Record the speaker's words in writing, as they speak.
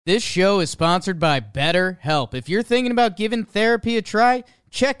This show is sponsored by BetterHelp. If you're thinking about giving therapy a try,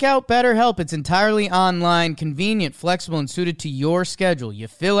 check out BetterHelp. It's entirely online, convenient, flexible, and suited to your schedule. You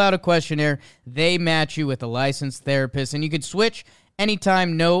fill out a questionnaire, they match you with a licensed therapist, and you can switch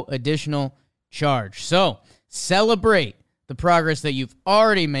anytime, no additional charge. So, celebrate the progress that you've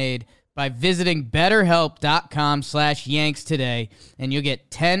already made by visiting betterhelp.com/Yanks today, and you'll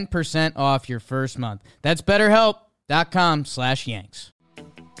get 10% off your first month. That's betterhelp.com/Yanks.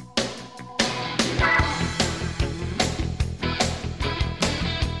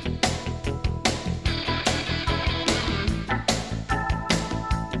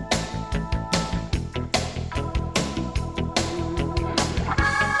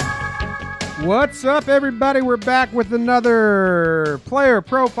 What's up, everybody? We're back with another player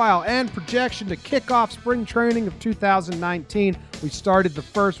profile and projection to kick off spring training of 2019. We started the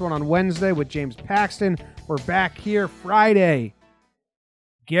first one on Wednesday with James Paxton. We're back here Friday.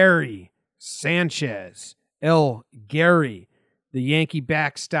 Gary Sanchez, El Gary, the Yankee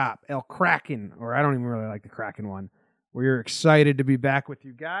backstop, El Kraken, or I don't even really like the Kraken one. We're excited to be back with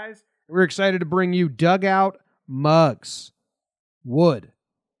you guys. We're excited to bring you dugout mugs, wood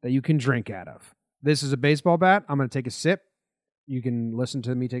that you can drink out of. This is a baseball bat. I'm going to take a sip. You can listen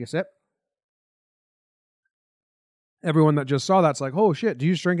to me take a sip. Everyone that just saw that's like, oh shit, do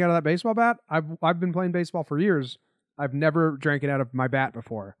you just drink out of that baseball bat? I've been playing baseball for years. I've never drank it out of my bat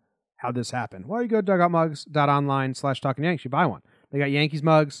before. How'd this happen? Well, you go to dugoutmugs.online/TalkingYanks. You buy one. They got Yankees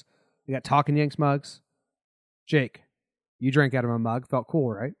mugs. They got Talking Yanks mugs. Jake, you drank out of a mug. Felt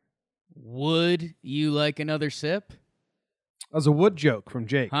cool, right? Would you like another sip? That was a wood joke from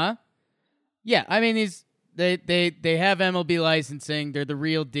Jake. Huh? Yeah, I mean, they have MLB licensing. They're the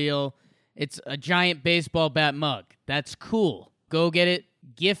real deal. It's a giant baseball bat mug. That's cool. Go get it.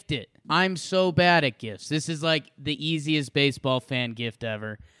 Gift it. I'm so bad at gifts. This is like the easiest baseball fan gift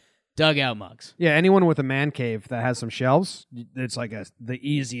ever. Dugout mugs. Yeah, anyone with a man cave that has some shelves, it's like the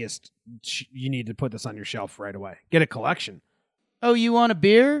easiest. You need to put this on your shelf right away. Get a collection. Oh, you want a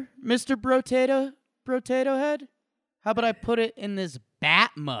beer, Mr. Brotato Head? How about I put it in this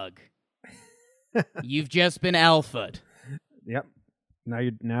bat mug? You've just been alpha'd. Yep.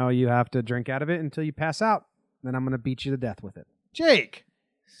 Now you have to drink out of it until you pass out. Then I'm going to beat you to death with it. Jake!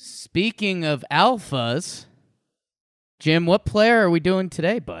 Speaking of alphas, Jim, what player are we doing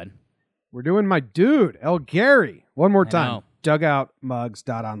today, bud? We're doing my dude, El Gary. One more time.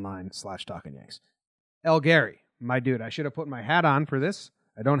 Dugoutmugs.online/TalkingYanks. El Gary, my dude. I should have put my hat on for this.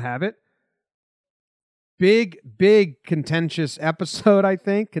 I don't have it. Big contentious episode, I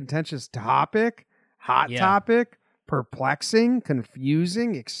think. Contentious topic. Hot topic. Perplexing.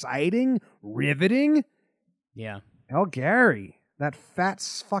 Confusing. Exciting. Riveting. Yeah. El Gary. That fat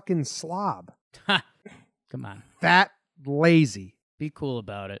fucking slob. Come on. Fat, lazy. Be cool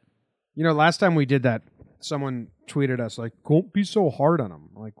about it. You know, last time we did that, someone tweeted us like, "Don't be so hard on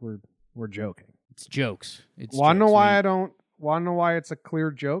him." Like we're joking. It's jokes. Want to know why it's a clear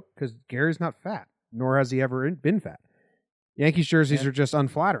joke? Because Gary's not fat. Nor has he ever been fat. Yankees jerseys are just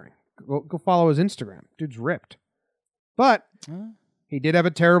unflattering. Go follow his Instagram. Dude's ripped. But he did have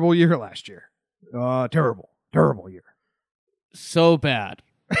a terrible year last year. Terrible year. So bad.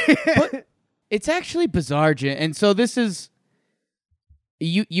 But it's actually bizarre, Jim. And so this is...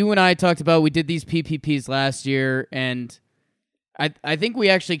 You and I talked about, we did these PPPs last year, and I think we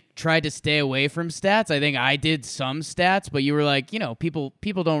actually tried to stay away from stats. I think I did some stats, but you were like,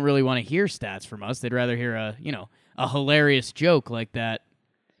 people don't really want to hear stats from us. They'd rather hear a hilarious joke like that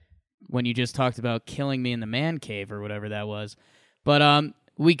when you just talked about killing me in the man cave or whatever that was. But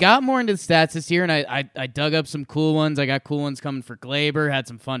we got more into the stats this year, and I dug up some cool ones. I got cool ones coming for Glaber, had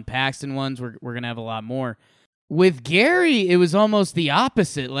some fun Paxton ones. We're going to have a lot more. With Gary, it was almost the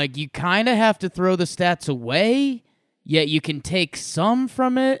opposite. Like, you kind of have to throw the stats away, yet you can take some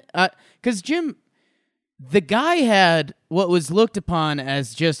from it. Because, Jim, the guy had what was looked upon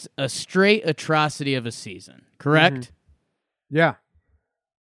as just a straight atrocity of a season, correct? Mm-hmm. Yeah.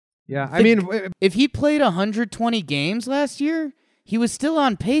 Yeah, I mean... If he played 120 games last year, he was still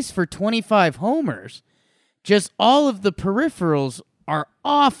on pace for 25 homers. Just all of the peripherals are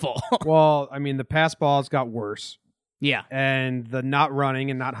awful. Well, I mean, the pass balls got worse. Yeah. And the not running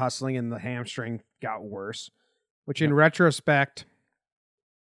and not hustling and the hamstring got worse, which in retrospect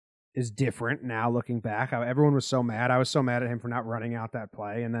is different now looking back. Everyone was so mad. I was so mad at him for not running out that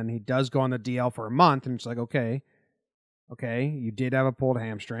play. And then he does go on the DL for a month, and it's like, okay, you did have a pulled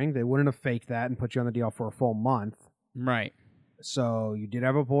hamstring. They wouldn't have faked that and put you on the DL for a full month. Right. So you did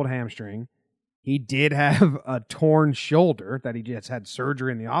have a pulled hamstring. He did have a torn shoulder that he just had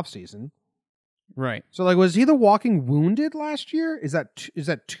surgery in the offseason. Right. So, like, was he the walking wounded last year? Is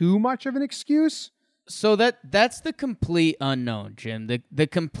that too much of an excuse? So that's the complete unknown, Jim. The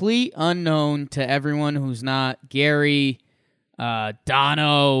complete unknown to everyone who's not Gary,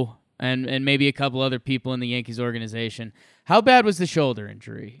 Dono, and maybe a couple other people in the Yankees organization. How bad was the shoulder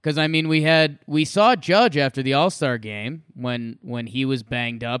injury? Because I mean, we saw Judge after the All-Star game when he was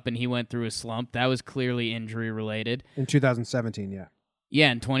banged up and he went through a slump. That was clearly injury related. In 2017, yeah.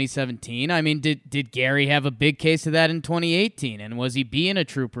 Yeah, in 2017. I mean, did Gary have a big case of that in 2018? And was he being a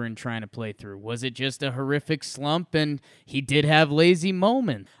trooper and trying to play through? Was it just a horrific slump and he did have lazy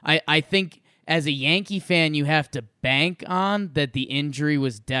moments? I think as a Yankee fan, you have to bank on that the injury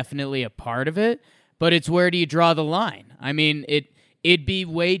was definitely a part of it, but it's where do you draw the line? I mean, it'd be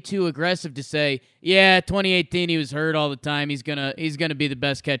way too aggressive to say, yeah, 2018 he was hurt all the time. He's gonna be the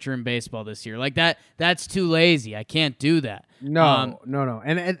best catcher in baseball this year. Like that's too lazy. I can't do that. No.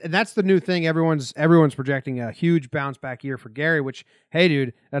 And that's the new thing. Everyone's projecting a huge bounce back year for Gary, which, hey,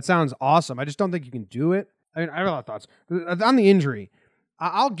 dude, that sounds awesome. I just don't think you can do it. I mean, I have a lot of thoughts. On the injury,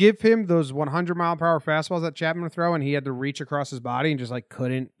 I'll give him those 100-mile-per-hour fastballs that Chapman would throw, and he had to reach across his body and just, like,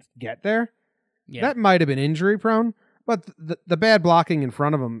 couldn't get there. Yeah. That might have been injury-prone, but the bad blocking in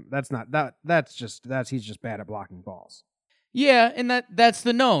front of him, he's just bad at blocking balls. Yeah, and that's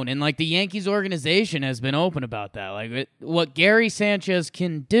the known. And, like, the Yankees organization has been open about that. Like, what Gary Sanchez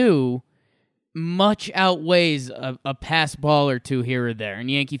can do much outweighs a pass ball or two here or there.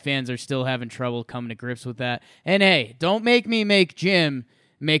 And Yankee fans are still having trouble coming to grips with that. And, hey, don't make me make Jim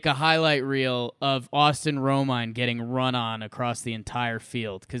make a highlight reel of Austin Romine getting run on across the entire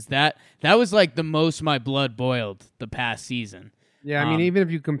field, because that was, like, the most my blood boiled the past season. Yeah, I mean, even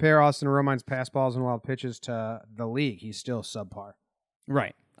if you compare Austin Romine's pass balls and wild pitches to the league, he's still subpar.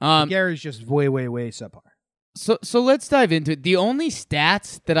 Right. Gary's just way, way, way subpar. So let's dive into it. The only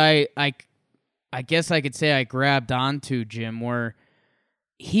stats that I guess I could say I grabbed onto, Jim, were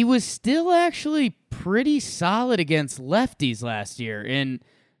he was still actually pretty solid against lefties last year. In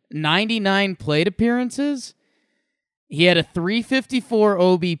 99 plate appearances, he had a 354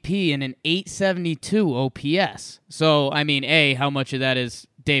 OBP and an 872 OPS. So, I mean, how much of that is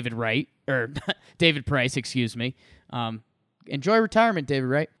David Price, excuse me. Enjoy retirement, David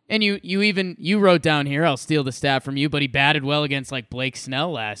Wright. And you wrote down here, I'll steal the stat from you, but he batted well against, like, Blake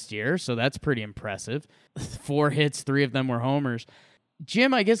Snell last year, so that's pretty impressive. 4 hits, 3 of them were homers.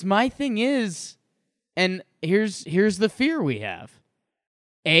 Jim, I guess my thing is, and here's the fear we have.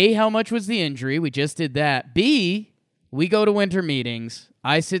 A, how much was the injury? We just did that. B, we go to winter meetings.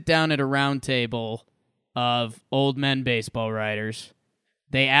 I sit down at a round table of old men baseball writers.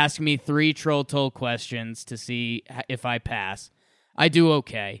 They ask me 3 troll-toll questions to see if I pass. I do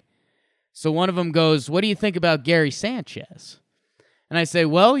okay. So one of them goes, what do you think about Gary Sanchez? And I say,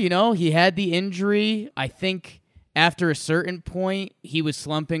 well, he had the injury. I think after a certain point, he was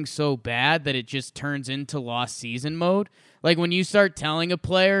slumping so bad that it just turns into lost season mode. Like when you start telling a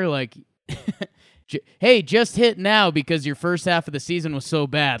player, like, hey, just hit now because your first half of the season was so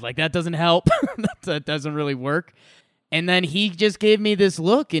bad. Like, that doesn't help. That doesn't really work. And then he just gave me this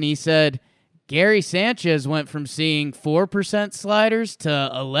look, and he said, Gary Sanchez went from seeing 4% sliders to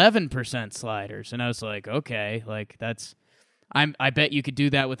 11% sliders. And I was like, okay, like I bet you could do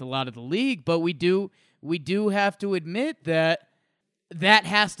that with a lot of the league, but we do have to admit that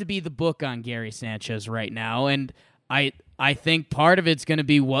has to be the book on Gary Sanchez right now. And I think part of it's going to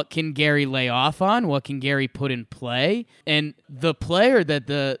be what can Gary lay off on, what can Gary put in play. And the player that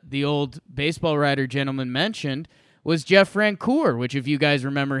the old baseball writer gentleman mentioned was Jeff Francoeur, which if you guys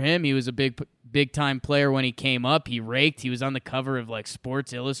remember him, he was a big-time player when he came up. He raked. He was on the cover of like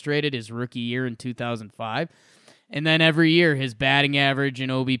Sports Illustrated his rookie year in 2005. And then every year his batting average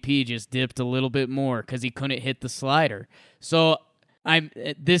and OBP just dipped a little bit more because he couldn't hit the slider. So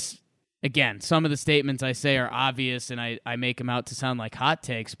again, some of the statements I say are obvious and I make them out to sound like hot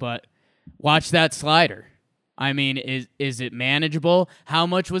takes, but watch that slider. I mean, is it manageable? How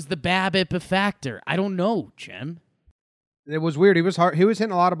much was the BABIP a factor? I don't know, Jim. It was weird. He was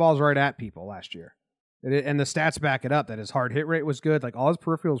hitting a lot of balls right at people last year. And the stats back it up that his hard hit rate was good. Like all his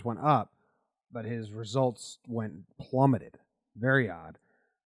peripherals went up, but his results plummeted. Very odd.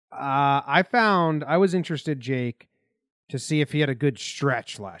 I was interested, Jake, to see if he had a good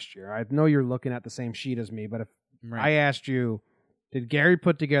stretch last year. I know you're looking at the same sheet as me, but if I asked you, did Gary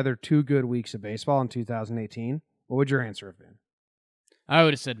put together 2 good weeks of baseball in 2018? What would your answer have been? I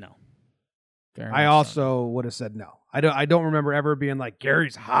would have said no. I also would have said no. I don't remember ever being like,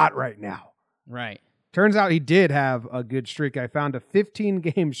 Gary's hot right now. Right. Turns out he did have a good streak. I found a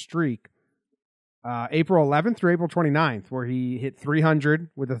 15-game streak April 11th through April 29th, where he hit 300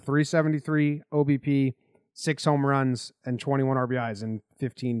 with a 373 OBP, 6 home runs, and 21 RBIs in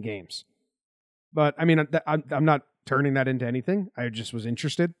 15 games. But, I mean, I'm not turning that into anything. I just was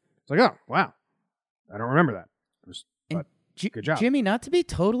interested. It's like, oh, wow. I don't remember that. Good job. Jimmy, not to be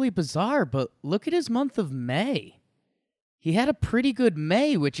totally bizarre, but look at his month of May. He had a pretty good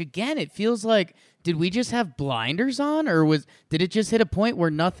May, which, again, it feels like, did we just have blinders on, or did it just hit a point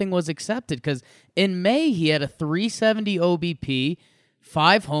where nothing was accepted? Because in May, he had a 370 OBP,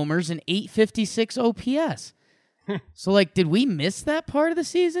 5 homers, and 856 OPS. So, like, did we miss that part of the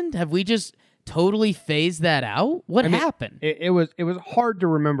season? Have we just totally phased that out? What happened? It was hard to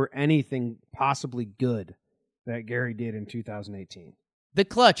remember anything possibly good that Gary did in 2018. The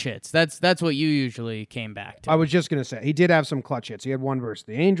clutch hits. That's what you usually came back to. I was just going to say, he did have some clutch hits. He had one versus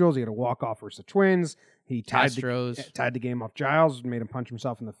the Angels. He had a walk-off versus the Twins. He tied the game off Giles, made him punch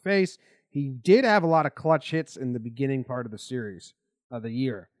himself in the face. He did have a lot of clutch hits in the beginning part of the series of the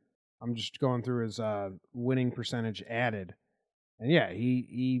year. I'm just going through his winning percentage added. And yeah,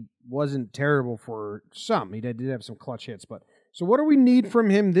 he wasn't terrible for some. He did have some clutch hits. But so what do we need from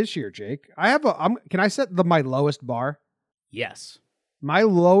him this year, Jake? Can I set my lowest bar? Yes. My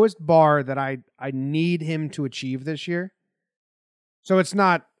lowest bar that I need him to achieve this year. So it's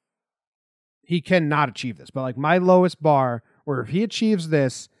not, he cannot achieve this, but like my lowest bar, where if he achieves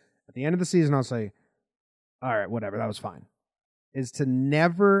this at the end of the season, I'll say, all right, whatever, that was fine, is to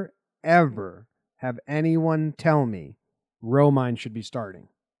never, ever have anyone tell me Romine should be starting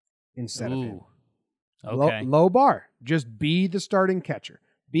instead of him. Okay. Low bar. Just be the starting catcher.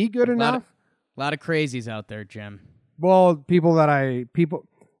 Be good enough. A lot of crazies out there, Jim. Well, people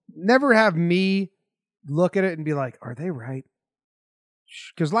never have me look at it and be like, are they right?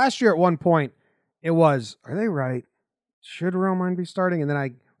 Because last year at one point, it was, are they right? Should Romine be starting? And then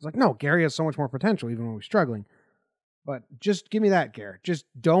I was like, no, Gary has so much more potential, even when we're struggling. But just give me that, Gary. Just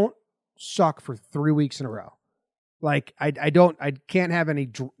don't suck for 3 weeks in a row. Like, I can't have any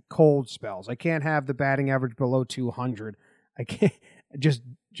cold spells. I can't have the batting average below 200. I can't just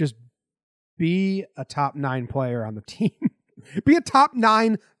be a top 9 player on the team. Be a top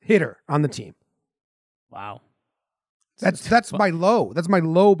 9 hitter on the team. Wow. That's my low. That's my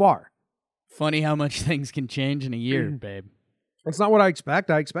low bar. Funny how much things can change in a year, babe. That's not what I expect.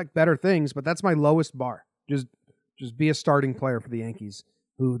 I expect better things, but that's my lowest bar. Just be a starting player for the Yankees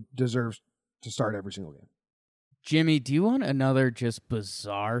who deserves to start every single game. Jimmy, do you want another just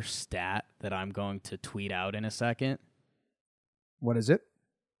bizarre stat that I'm going to tweet out in a second? What is it?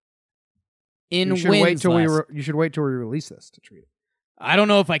 You should wait till we release this to tweet it. I don't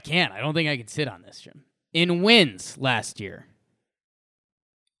know if I can. I don't think I can sit on this, Jim. In wins last year,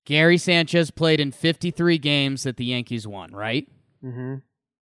 Gary Sanchez played in 53 games that the Yankees won, right? Mm-hmm.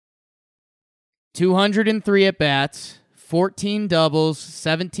 203 at-bats, 14 doubles,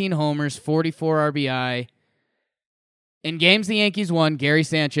 17 homers, 44 RBI. In games the Yankees won, Gary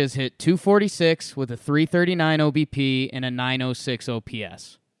Sanchez hit 246 with a 339 OBP and a 906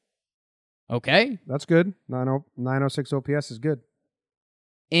 OPS. Okay? That's good. 906 OPS is good.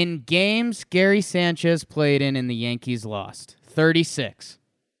 In games Gary Sanchez played in the Yankees lost, 36.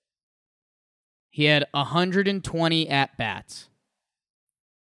 He had 120 at-bats,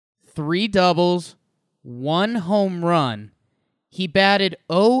 3 doubles, 1 home run. He batted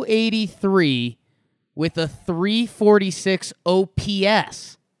 .083 with a 346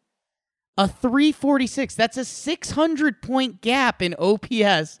 OPS. A 346. That's a 600-point gap in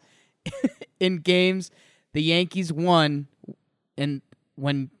OPS in games the Yankees won and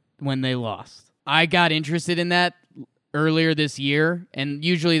when they lost. I got interested in that earlier this year, and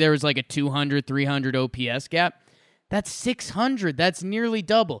usually there was like a 200, 300 OPS gap. That's 600. That's nearly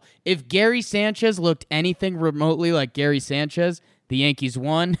double. If Gary Sanchez looked anything remotely like Gary Sanchez, the Yankees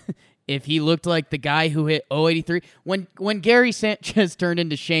won. If he looked like the guy who hit .083, when Gary Sanchez turned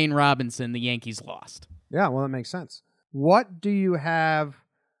into Shane Robinson, the Yankees lost. Yeah, well, that makes sense. What do you have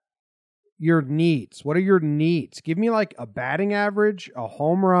your needs? What are your needs? Give me like a batting average, a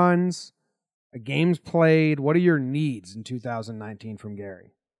home runs, a games played. What are your needs in 2019 from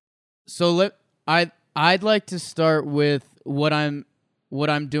Gary? So I'd like to start with what I'm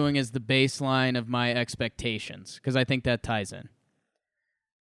doing as the baseline of my expectations, because I think that ties in.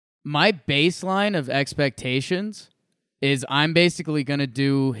 My baseline of expectations is I'm basically going to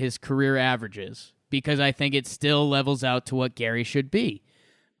do his career averages because I think it still levels out to what Gary should be.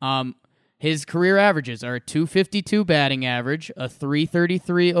 His career averages are a 252 batting average, a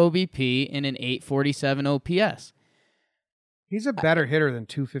 333 OBP, and an 847 OPS. He's a better hitter than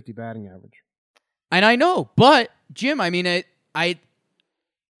 250 batting average. And I know, but Jim, I mean,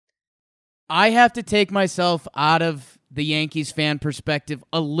 I have to take myself out of the Yankees fan perspective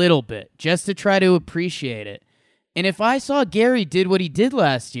a little bit just to try to appreciate it. And if I saw Gary did what he did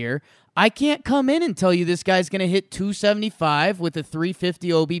last year, I can't come in and tell you this guy's going to hit 275 with a 350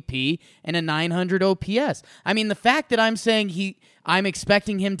 OBP and a 900 OPS. I mean, the fact that I'm saying I'm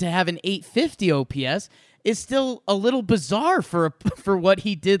expecting him to have an 850 OPS is still a little bizarre for what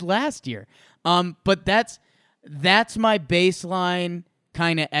he did last year. But that's my baseline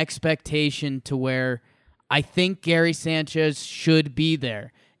kind of expectation to where I think Gary Sanchez should be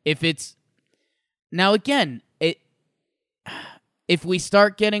there. Now again, if we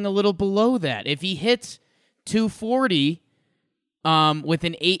start getting a little below that, if he hits 240 with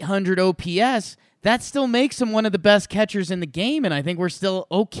an 800 OPS, that still makes him one of the best catchers in the game, and I think we're still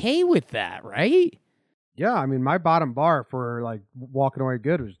okay with that, right? Yeah, I mean, my bottom bar for like walking away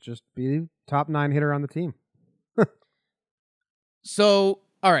good was just be top 9 hitter on the team. So,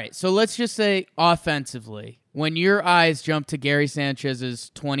 all right, so let's just say offensively, when your eyes jump to Gary Sanchez's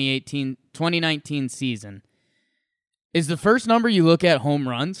 2019 season, is the first number you look at home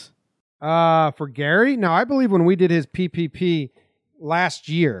runs? For Gary? No, I believe when we did his PPP last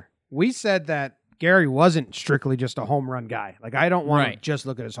year, we said that Gary wasn't strictly just a home run guy. Like, I don't want to just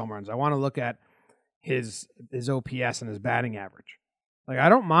look at his home runs. I want to look at his OPS and his batting average. Like, I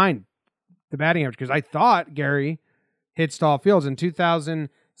don't mind the batting average because I thought Gary hit Stall Fields. In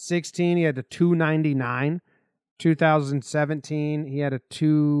 2016, he had a 299. 2017, he had a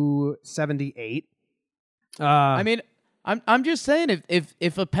 278. I mean, I'm just saying,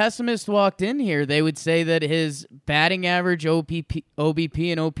 if a pessimist walked in here, they would say that his batting average,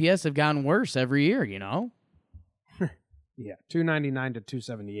 OBP, and OPS have gotten worse every year, you know? Yeah, 299 to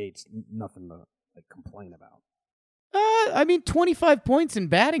 278 is nothing to complain about. I mean, 25 points in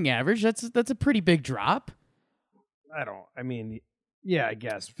batting average, that's a pretty big drop. Yeah, I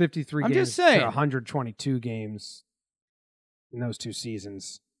guess. 53 I'm games just saying. to 122 games in those 2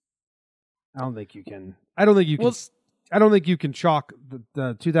 seasons. I don't think you can chalk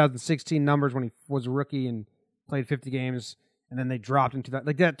the 2016 numbers when he was a rookie and played 50 games, and then they dropped into that.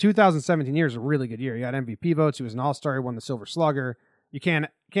 Like, that 2017 year is a really good year. He got MVP votes. He was an All-Star. He won the Silver Slugger. You can't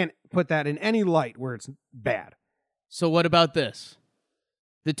put that in any light where it's bad. So what about this?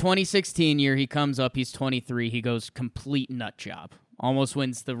 The 2016 year, he comes up, he's 23, he goes complete nut job. Almost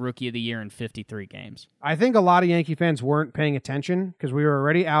wins the Rookie of the Year in 53 games. I think a lot of Yankee fans weren't paying attention because we were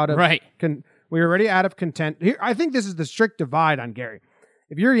already out of we were already out of content. Here, I think this is the strict divide on Gary.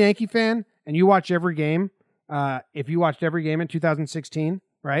 If you're a Yankee fan and you watch every game, if you watched every game in 2016,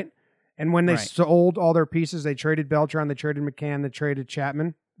 right? And when they sold all their pieces, they traded Beltran, they traded McCann, they traded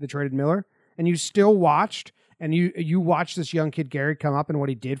Chapman, they traded Miller, and you still watched, and you watched this young kid Gary come up and what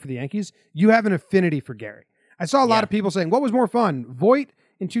he did for the Yankees, you have an affinity for Gary. I saw a lot of people saying, what was more fun, Voit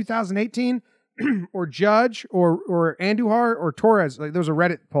in 2018 or Judge or Andujar or Torres? Like, there was a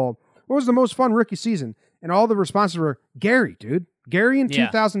Reddit poll. What was the most fun rookie season? And all the responses were, Gary, dude. Gary in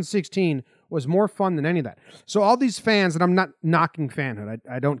 2016 was more fun than any of that. So all these fans, and I'm not knocking fanhood.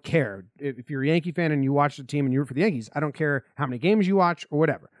 I don't care. If you're a Yankee fan and you watch the team and you root for the Yankees, I don't care how many games you watch or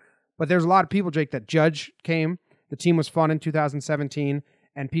whatever. But there's a lot of people, Jake, that Judge came. The team was fun in 2017,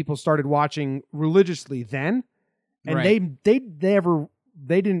 and people started watching religiously then. And they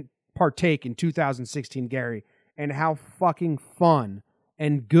didn't partake in 2016 Gary and how fucking fun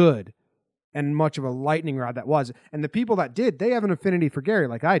and good and much of a lightning rod that was. And the people that did, they have an affinity for Gary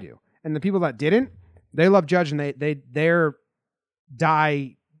like I do. And the people that didn't, they love Judge and they're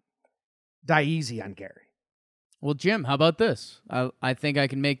die easy on Gary. Well, Jim, how about this? I think I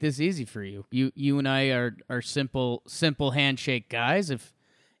can make this easy for you. You and I are simple handshake guys.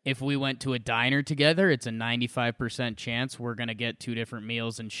 If we went to a diner together, it's a 95% chance we're going to get 2 different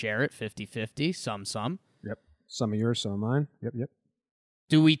meals and share it 50-50, some. Yep. Some of yours, some of mine. Yep.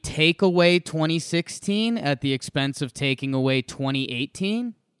 Do we take away 2016 at the expense of taking away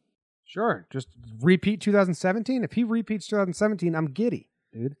 2018? Sure. Just repeat 2017. If he repeats 2017, I'm giddy,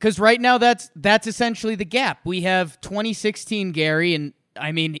 dude. Because right now that's essentially the gap. We have 2016 Gary, and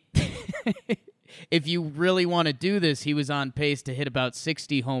I mean... If you really want to do this, he was on pace to hit about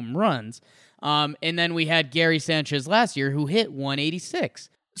 60 home runs. And then we had Gary Sanchez last year who hit 186.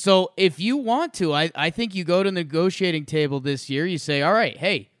 So if you want to, I think you go to the negotiating table this year. You say, all right,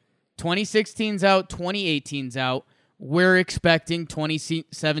 hey, 2016's out, 2018's out. We're expecting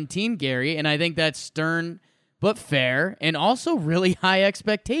 2017 Gary. And I think that's stern but fair and also really high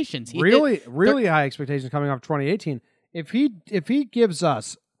expectations. Really high expectations coming off 2018. If he gives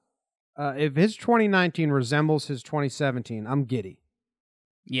us... if his 2019 resembles his 2017, I'm giddy.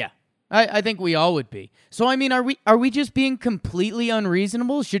 Yeah. I think we all would be. So I mean, are we just being completely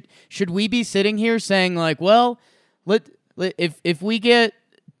unreasonable? Should we be sitting here saying like, well, if we get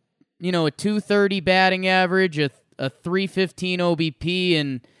a 230 batting average, a 315 OBP,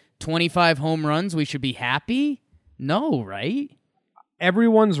 and 25 home runs, we should be happy? No, right?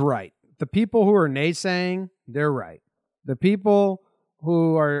 Everyone's right. The people who are naysaying, they're right. The people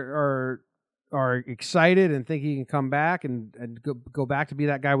who are excited and think he can come back and go back to be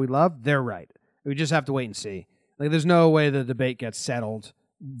that guy we love, they're right. We just have to wait and see. Like, there's no way the debate gets settled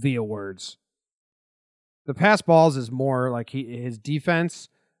via words. The pass balls is more like his defense.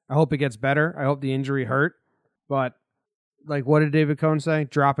 I hope it gets better. I hope the injury hurt. But, like, what did David Cohn say?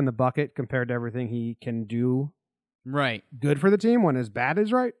 Drop in the bucket compared to everything he can do. Right. Good for the team when his bat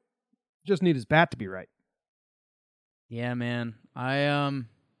is right. Just need his bat to be right. Yeah, man. I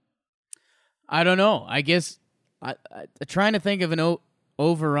don't know. I guess I'm trying to think of an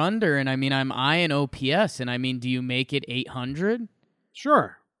over-under, and I mean, I'm eyeing OPS, and I mean, do you make it 800?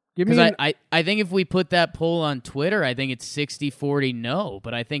 Sure. Because I think if we put that poll on Twitter, I think it's 60-40 no,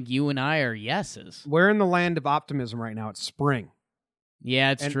 but I think you and I are yeses. We're in the land of optimism right now. It's spring.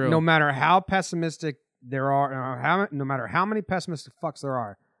 Yeah, it's true. No matter how pessimistic there are, no matter how many pessimistic fucks there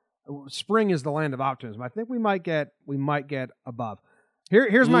are, spring is the land of optimism. I think we might get above.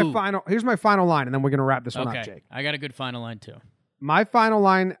 Here's my final line, and then we're gonna wrap this one up, Jake. I got a good final line too. My final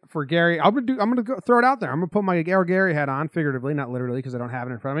line for Gary, I'm gonna go throw it out there. I'm gonna put my Gary hat on, figuratively, not literally, because I don't have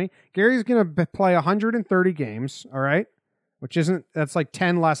it in front of me. Gary's gonna play 130 games, all right, that's like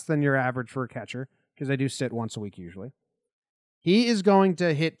 10 less than your average for a catcher, because I do sit once a week usually. He is going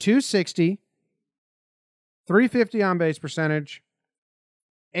to hit 260, 350 on base percentage,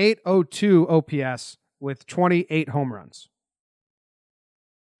 802 OPS with 28 home runs.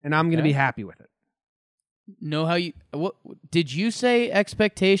 And I'm going to be happy with it. What did you say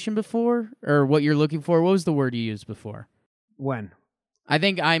expectation before, or what you're looking for? What was the word you used before? When? I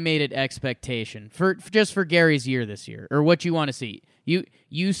think I made it expectation for Gary's year this year, or what you want to see.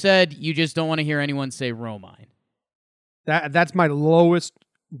 You said you just don't want to hear anyone say Romine. That's my lowest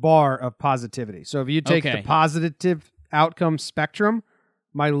bar of positivity. So if you take the positive outcome spectrum,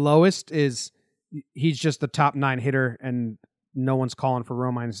 my lowest is he's just the top 9 hitter and no one's calling for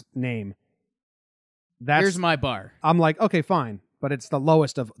Romine's name. Here's my bar. I'm like, okay, fine. But it's the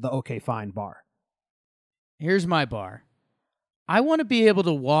lowest of the okay, fine bar. Here's my bar. I want to be able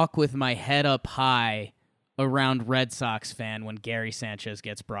to walk with my head up high around Red Sox fan when Gary Sanchez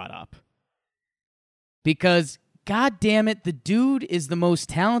gets brought up. Because, god damn it, the dude is the most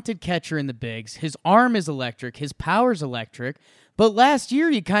talented catcher in the bigs. His arm is electric. His power's electric. But last year,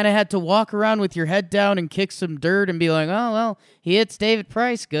 you kind of had to walk around with your head down and kick some dirt and be like, oh, well, he hits David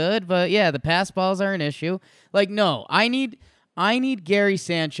Price good, but yeah, the pass balls are an issue. Like, no, I need Gary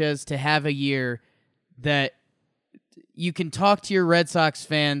Sanchez to have a year that you can talk to your Red Sox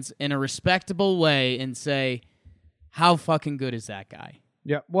fans in a respectable way and say, how fucking good is that guy?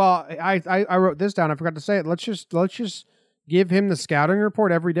 Yeah, well, I wrote this down. I forgot to say it. Let's just give him the scouting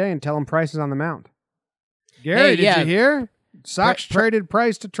report every day and tell him Price is on the mound. Gary, did you hear? Sox traded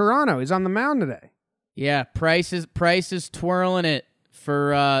Price to Toronto. He's on the mound today. Yeah, Price is twirling it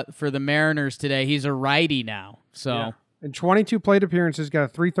for the Mariners today. He's a righty now. So yeah. In 22 plate appearances, got a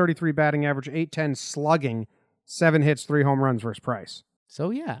 333 batting average, 810 slugging, 7 hits, 3 home runs versus Price. So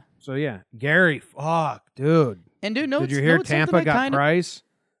yeah. Gary, fuck, dude. And dude, did you hear Tampa got Price?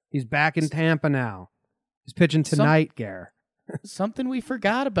 He's back in Tampa now. He's pitching tonight, Gary. Something we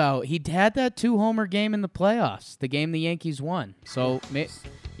forgot about. He had that 2-homer game in the playoffs, the game the Yankees won. So,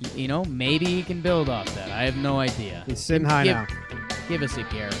 maybe he can build off that. I have no idea. He's sitting high now. Give us a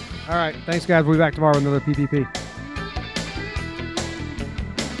Gary. All right. Thanks, guys. We'll be back tomorrow with another PPP.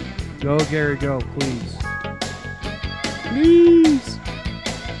 Go, Gary, go, please. Please.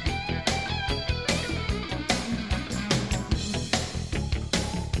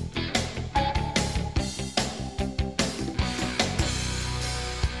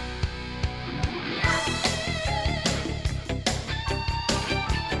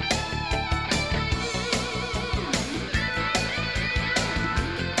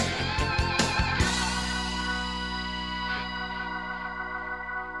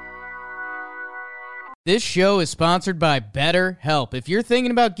 This show is sponsored by BetterHelp. If you're thinking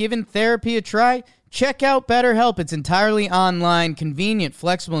about giving therapy a try, check out BetterHelp. It's entirely online, convenient,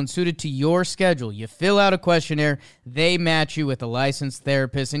 flexible, and suited to your schedule. You fill out a questionnaire, they match you with a licensed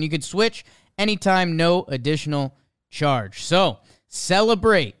therapist, and you can switch anytime, no additional charge. So,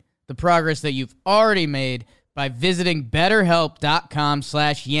 celebrate the progress that you've already made by visiting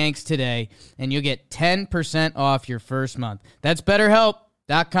BetterHelp.com/Yanks today, and you'll get 10% off your first month. That's BetterHelp.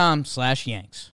 PulseTrack.com/Yanks.